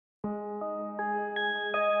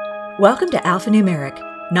Welcome to Alphanumeric,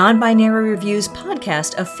 NonBinary Review's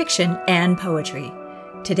podcast of fiction and poetry.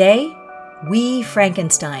 Today, We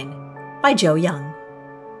Frankenstein by Joe Young.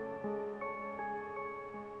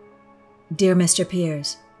 Dear Mr.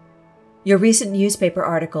 Piers, your recent newspaper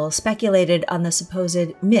article speculated on the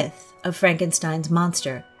supposed myth of Frankenstein's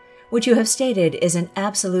monster, which you have stated is an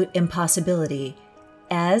absolute impossibility,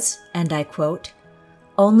 as, and I quote,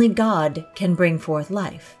 only God can bring forth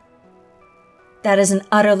life. That is an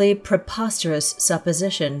utterly preposterous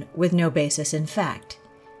supposition with no basis in fact.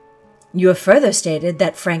 You have further stated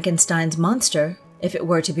that Frankenstein's monster, if it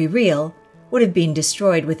were to be real, would have been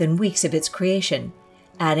destroyed within weeks of its creation,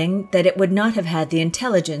 adding that it would not have had the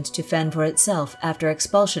intelligence to fend for itself after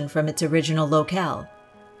expulsion from its original locale.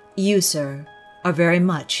 You, sir, are very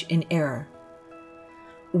much in error.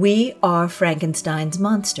 We are Frankenstein's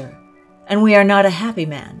monster, and we are not a happy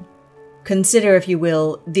man. Consider, if you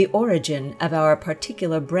will, the origin of our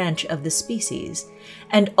particular branch of the species,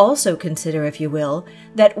 and also consider, if you will,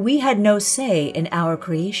 that we had no say in our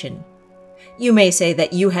creation. You may say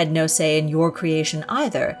that you had no say in your creation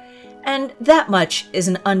either, and that much is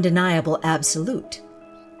an undeniable absolute.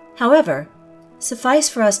 However, suffice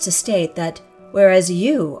for us to state that whereas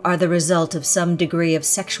you are the result of some degree of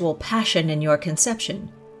sexual passion in your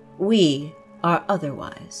conception, we are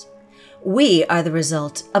otherwise. We are the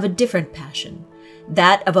result of a different passion,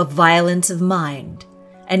 that of a violence of mind,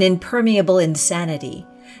 an impermeable insanity,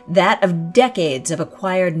 that of decades of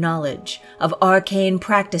acquired knowledge, of arcane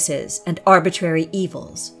practices and arbitrary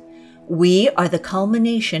evils. We are the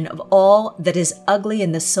culmination of all that is ugly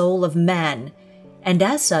in the soul of man, and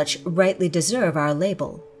as such rightly deserve our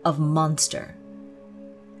label of monster.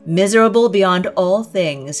 Miserable beyond all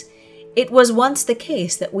things, it was once the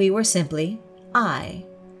case that we were simply I.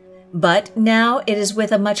 But now it is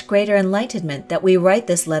with a much greater enlightenment that we write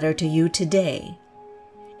this letter to you today.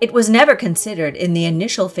 It was never considered in the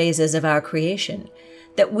initial phases of our creation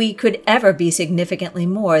that we could ever be significantly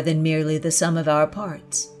more than merely the sum of our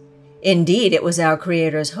parts. Indeed, it was our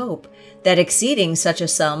Creator's hope that exceeding such a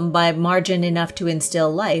sum by margin enough to instill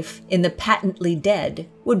life in the patently dead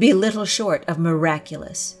would be little short of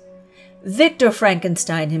miraculous. Victor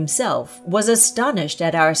Frankenstein himself was astonished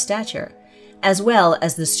at our stature, as well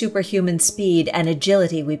as the superhuman speed and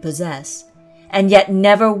agility we possess, and yet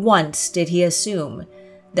never once did he assume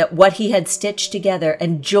that what he had stitched together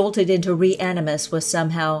and jolted into reanimus was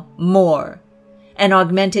somehow more, an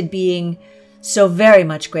augmented being so very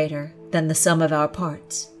much greater than the sum of our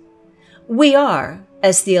parts. We are,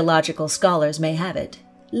 as theological scholars may have it,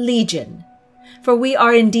 legion, for we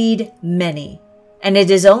are indeed many, and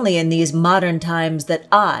it is only in these modern times that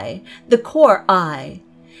I, the core I,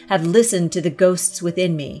 have listened to the ghosts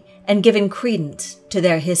within me and given credence to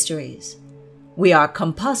their histories. We are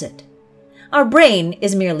composite. Our brain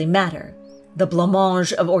is merely matter, the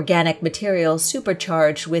blancmange of organic material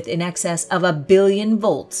supercharged with in excess of 1 billion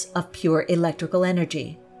volts of pure electrical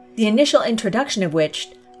energy, the initial introduction of which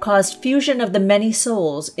caused fusion of the many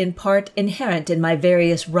souls in part inherent in my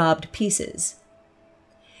various robbed pieces.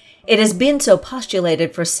 It has been so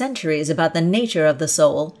postulated for centuries about the nature of the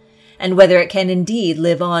soul, and whether it can indeed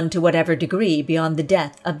live on to whatever degree beyond the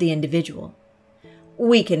death of the individual.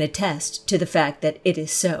 We can attest to the fact that it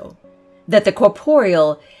is so, that the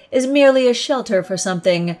corporeal is merely a shelter for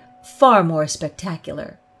something far more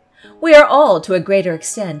spectacular. We are all, to a greater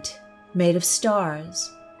extent, made of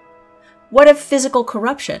stars. What of physical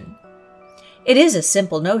corruption? It is a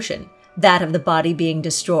simple notion, that of the body being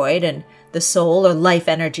destroyed and the soul or life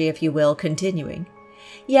energy, if you will, continuing.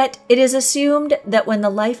 Yet it is assumed that when the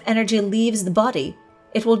life energy leaves the body,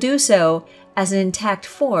 it will do so as an intact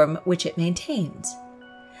form which it maintains.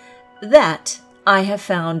 That I have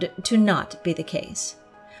found to not be the case.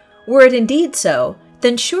 Were it indeed so,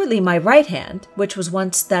 then surely my right hand, which was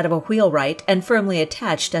once that of a wheelwright and firmly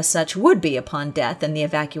attached as such would be upon death and the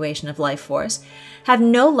evacuation of life force, have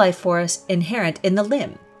no life force inherent in the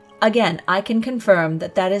limb. Again, I can confirm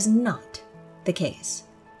that that is not the case.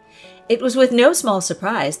 It was with no small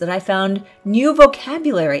surprise that I found new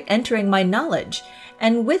vocabulary entering my knowledge,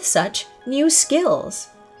 and with such, new skills.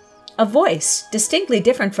 A voice, distinctly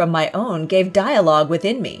different from my own, gave dialogue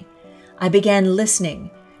within me. I began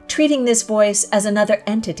listening, treating this voice as another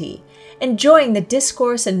entity, enjoying the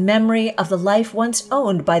discourse and memory of the life once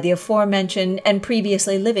owned by the aforementioned and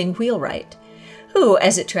previously living wheelwright, who,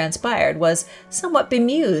 as it transpired, was somewhat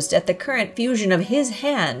bemused at the current fusion of his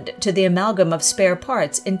hand to the amalgam of spare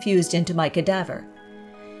parts infused into my cadaver.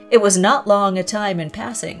 It was not long a time in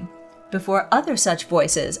passing before other such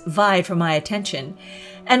voices vied for my attention,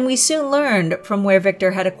 and we soon learned from where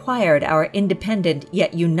Victor had acquired our independent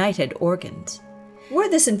yet united organs. Were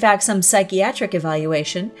this in fact some psychiatric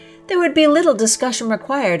evaluation, there would be little discussion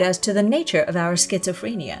required as to the nature of our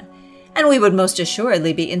schizophrenia, and we would most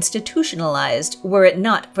assuredly be institutionalized were it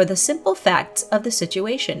not for the simple facts of the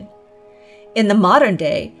situation. In the modern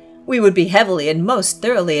day, we would be heavily and most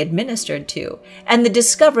thoroughly administered to, and the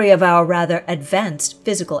discovery of our rather advanced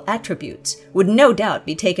physical attributes would no doubt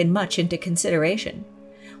be taken much into consideration.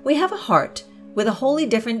 We have a heart with a wholly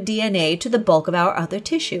different DNA to the bulk of our other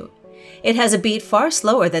tissue. It has a beat far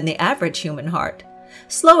slower than the average human heart,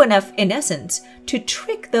 slow enough, in essence, to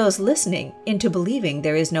trick those listening into believing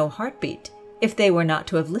there is no heartbeat, if they were not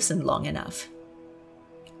to have listened long enough.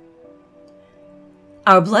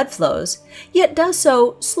 Our blood flows, yet does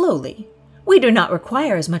so slowly. We do not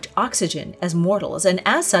require as much oxygen as mortals, and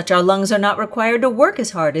as such our lungs are not required to work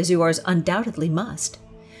as hard as yours undoubtedly must.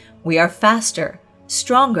 We are faster,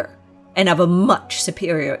 stronger, and of a much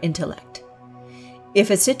superior intellect. If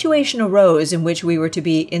a situation arose in which we were to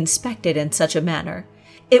be inspected in such a manner,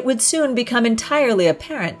 it would soon become entirely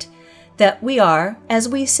apparent that we are as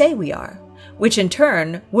we say we are, which in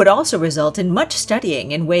turn would also result in much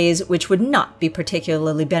studying in ways which would not be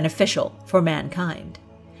particularly beneficial for mankind.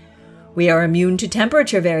 We are immune to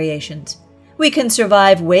temperature variations. We can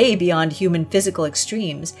survive way beyond human physical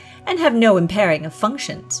extremes and have no impairing of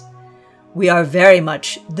functions. We are very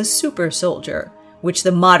much the super soldier, which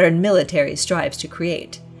the modern military strives to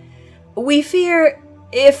create. We fear,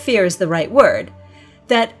 if fear is the right word,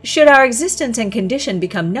 that should our existence and condition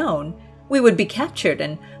become known, we would be captured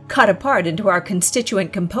and cut apart into our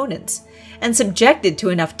constituent components and subjected to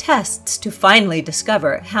enough tests to finally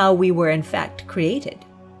discover how we were in fact created.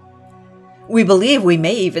 We believe we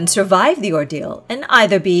may even survive the ordeal and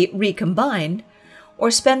either be recombined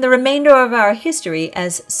or spend the remainder of our history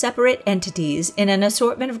as separate entities in an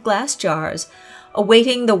assortment of glass jars,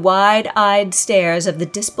 awaiting the wide-eyed stares of the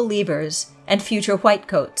disbelievers and future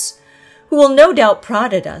whitecoats, who will no doubt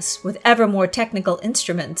prod at us with ever more technical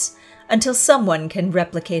instruments until someone can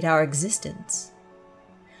replicate our existence.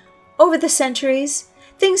 Over the centuries,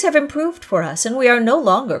 things have improved for us, and we are no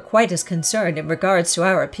longer quite as concerned in regards to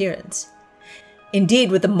our appearance.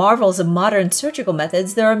 Indeed, with the marvels of modern surgical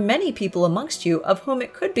methods, there are many people amongst you of whom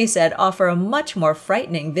it could be said offer a much more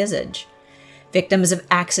frightening visage. Victims of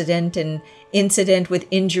accident and incident with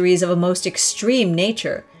injuries of a most extreme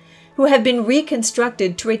nature, who have been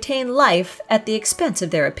reconstructed to retain life at the expense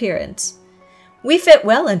of their appearance. We fit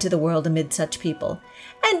well into the world amid such people,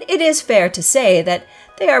 and it is fair to say that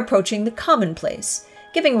they are approaching the commonplace,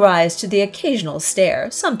 giving rise to the occasional stare,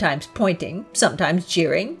 sometimes pointing, sometimes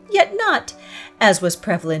jeering, yet not, as was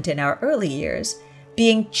prevalent in our early years,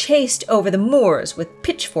 being chased over the moors with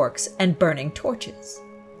pitchforks and burning torches.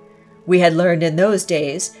 We had learned in those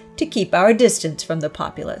days to keep our distance from the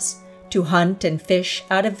populace, to hunt and fish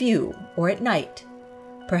out of view or at night.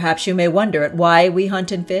 Perhaps you may wonder at why we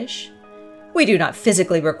hunt and fish. We do not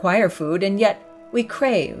physically require food, and yet we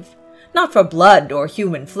crave, not for blood or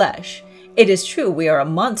human flesh. It is true we are a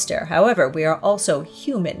monster, however, we are also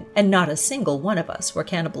human, and not a single one of us were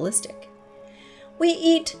cannibalistic. We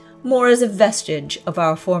eat more as a vestige of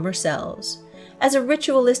our former selves, as a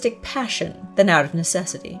ritualistic passion than out of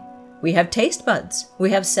necessity. We have taste buds,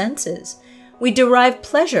 we have senses. We derive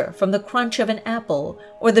pleasure from the crunch of an apple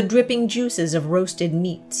or the dripping juices of roasted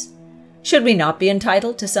meats. Should we not be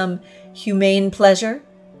entitled to some humane pleasure?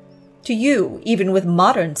 To you, even with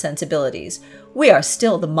modern sensibilities, we are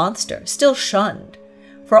still the monster, still shunned.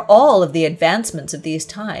 For all of the advancements of these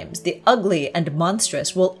times, the ugly and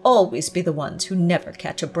monstrous will always be the ones who never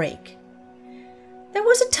catch a break. There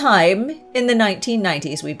was a time, in the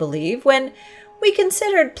 1990s we believe, when we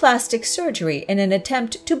considered plastic surgery in an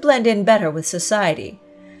attempt to blend in better with society,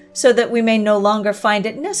 so that we may no longer find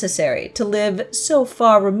it necessary to live so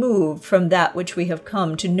far removed from that which we have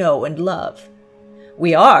come to know and love.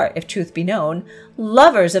 We are, if truth be known,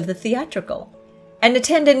 lovers of the theatrical, and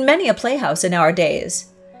attend in many a playhouse in our days.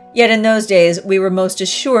 Yet in those days we were most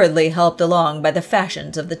assuredly helped along by the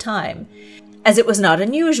fashions of the time, as it was not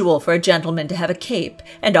unusual for a gentleman to have a cape,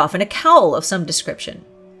 and often a cowl of some description.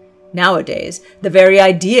 Nowadays, the very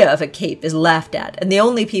idea of a cape is laughed at, and the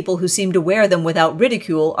only people who seem to wear them without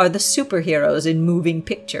ridicule are the superheroes in moving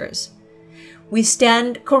pictures. We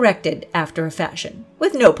stand corrected after a fashion,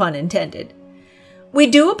 with no pun intended. We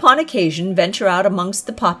do upon occasion venture out amongst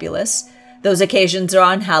the populace. Those occasions are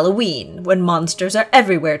on Halloween, when monsters are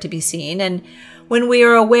everywhere to be seen, and when we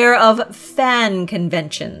are aware of fan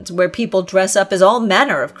conventions, where people dress up as all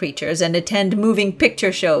manner of creatures and attend moving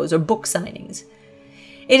picture shows or book signings.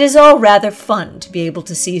 It is all rather fun to be able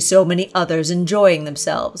to see so many others enjoying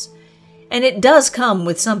themselves, And it does come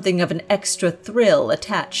with something of an extra thrill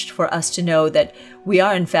attached for us to know that we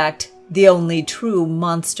are, in fact, the only true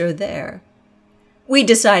monster there. We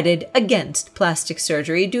decided against plastic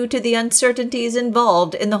surgery due to the uncertainties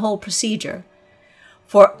involved in the whole procedure.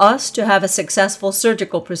 For us to have a successful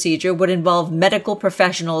surgical procedure would involve medical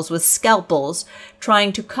professionals with scalpels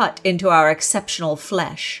trying to cut into our exceptional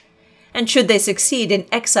flesh. And should they succeed in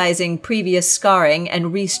excising previous scarring and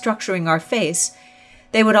restructuring our face,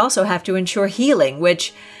 they would also have to ensure healing,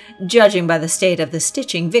 which, judging by the state of the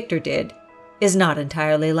stitching Victor did, is not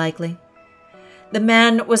entirely likely. The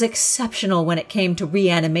man was exceptional when it came to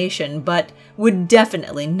reanimation, but would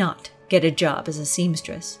definitely not get a job as a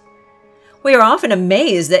seamstress. We are often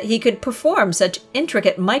amazed that he could perform such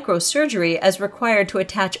intricate microsurgery as required to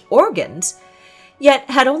attach organs, yet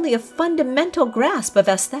had only a fundamental grasp of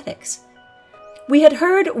aesthetics. We had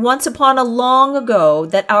heard once upon a long ago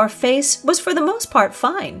that our face was for the most part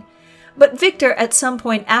fine, but Victor at some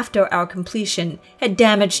point after our completion had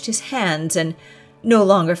damaged his hands and no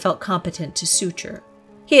longer felt competent to suture.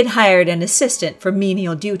 He had hired an assistant for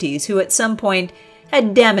menial duties who at some point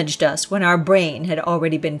had damaged us when our brain had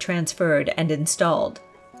already been transferred and installed.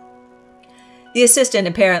 The assistant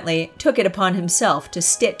apparently took it upon himself to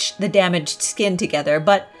stitch the damaged skin together,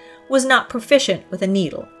 but was not proficient with a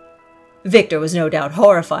needle. Victor was no doubt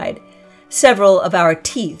horrified. Several of our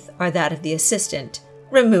teeth are that of the assistant,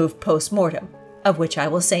 removed post-mortem, of which I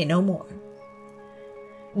will say no more.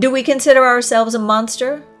 Do we consider ourselves a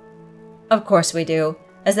monster? Of course we do,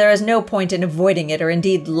 as there is no point in avoiding it or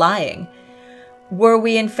indeed lying. Were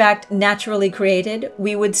we in fact naturally created,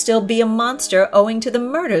 we would still be a monster owing to the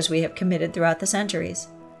murders we have committed throughout the centuries.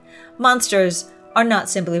 Monsters are not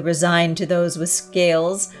simply resigned to those with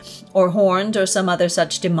scales or horns or some other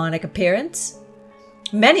such demonic appearance.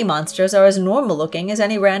 Many monsters are as normal-looking as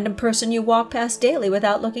any random person you walk past daily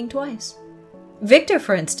without looking twice. Victor,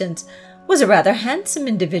 for instance, was a rather handsome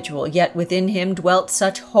individual, yet within him dwelt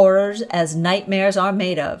such horrors as nightmares are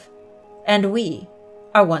made of. And we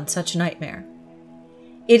are one such nightmare.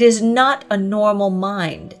 It is not a normal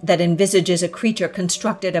mind that envisages a creature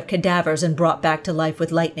constructed of cadavers and brought back to life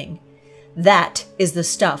with lightning. That is the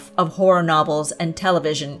stuff of horror novels and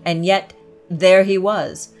television, and yet there he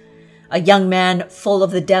was, a young man full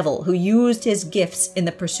of the devil who used his gifts in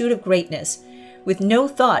the pursuit of greatness, with no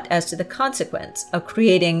thought as to the consequence of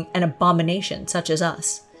creating an abomination such as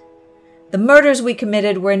us. The murders we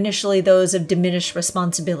committed were initially those of diminished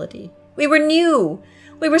responsibility. We were new.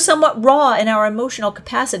 We were somewhat raw in our emotional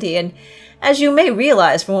capacity, and as you may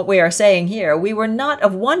realize from what we are saying here, we were not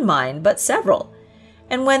of one mind, but several.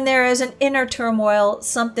 And when there is an inner turmoil,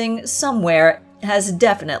 something somewhere has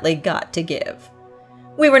definitely got to give.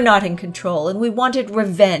 We were not in control, and we wanted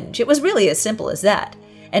revenge. It was really as simple as that.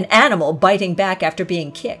 An animal biting back after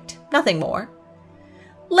being kicked, nothing more.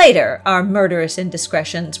 Later, our murderous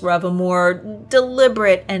indiscretions were of a more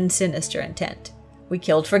deliberate and sinister intent. We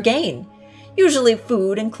killed for gain, usually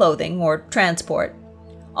food and clothing or transport.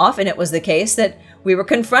 Often it was the case that we were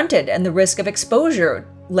confronted and the risk of exposure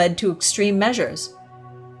led to extreme measures.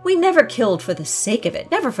 We never killed for the sake of it,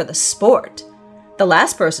 never for the sport. The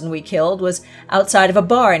last person we killed was outside of a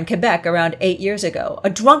bar in Quebec around 8 years ago, a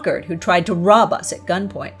drunkard who tried to rob us at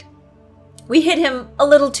gunpoint. We hit him a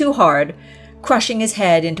little too hard, crushing his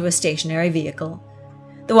head into a stationary vehicle.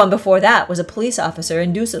 The one before that was a police officer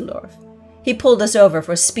in Dusseldorf. He pulled us over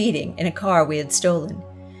for speeding in a car we had stolen.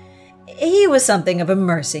 He was something of a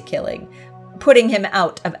mercy killing, putting him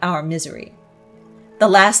out of our misery. The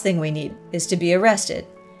last thing we need is to be arrested,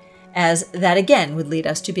 as that again would lead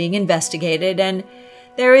us to being investigated, and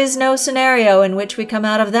there is no scenario in which we come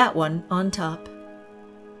out of that one on top.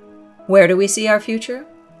 Where do we see our future?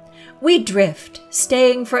 We drift,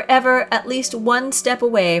 staying forever at least one step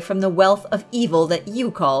away from the wealth of evil that you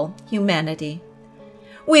call humanity.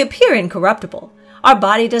 We appear incorruptible. Our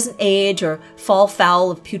body doesn't age or fall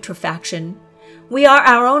foul of putrefaction. We are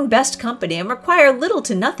our own best company and require little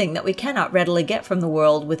to nothing that we cannot readily get from the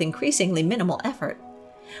world with increasingly minimal effort.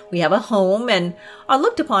 We have a home and are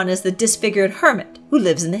looked upon as the disfigured hermit who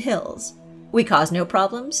lives in the hills. We cause no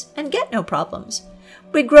problems and get no problems.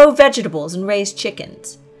 We grow vegetables and raise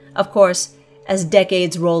chickens. Of course, as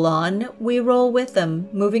decades roll on, we roll with them,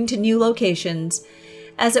 moving to new locations,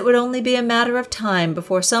 as it would only be a matter of time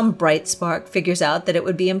before some bright spark figures out that it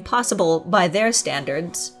would be impossible, by their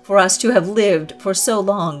standards, for us to have lived for so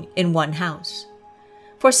long in one house.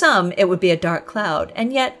 For some, it would be a dark cloud,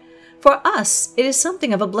 and yet, for us, it is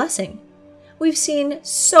something of a blessing. We've seen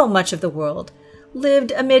so much of the world,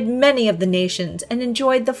 lived amid many of the nations, and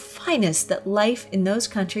enjoyed the finest that life in those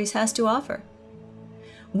countries has to offer.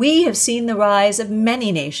 We have seen the rise of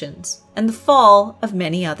many nations and the fall of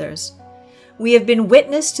many others. We have been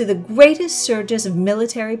witness to the greatest surges of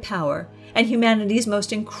military power and humanity's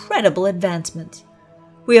most incredible advancements.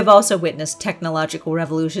 We have also witnessed technological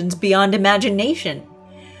revolutions beyond imagination.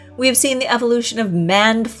 We have seen the evolution of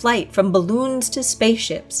manned flight from balloons to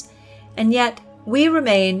spaceships, and yet we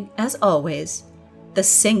remain, as always, the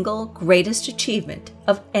single greatest achievement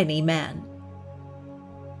of any man.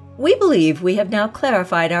 We believe we have now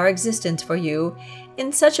clarified our existence for you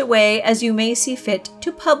in such a way as you may see fit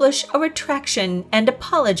to publish a retraction and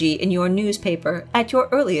apology in your newspaper at your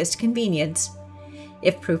earliest convenience.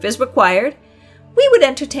 If proof is required, we would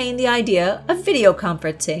entertain the idea of video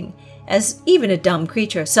conferencing, as even a dumb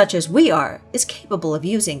creature such as we are is capable of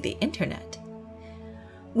using the internet.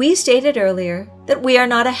 We stated earlier that we are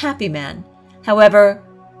not a happy man. However,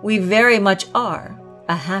 we very much are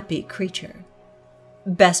a happy creature.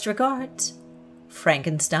 Best regards,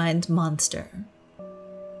 Frankenstein's Monster.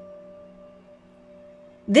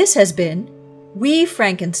 This has been We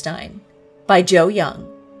Frankenstein by Joe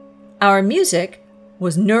Young. Our music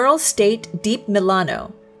was Neural State Deep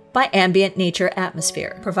Milano by Ambient Nature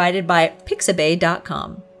Atmosphere, provided by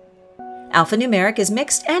Pixabay.com. Alphanumeric is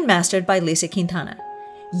mixed and mastered by Lisa Quintana.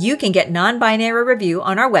 You can get Non-Binary Review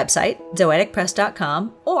on our website,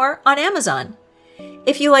 zoeticpress.com, or on Amazon.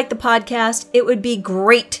 If you like the podcast, it would be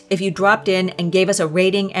great if you dropped in and gave us a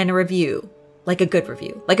rating and a review. Like a good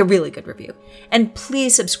review, like a really good review. And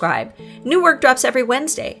please subscribe. New work drops every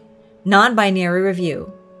Wednesday. Non-Binary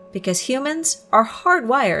Review, because humans are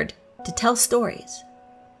hardwired to tell stories.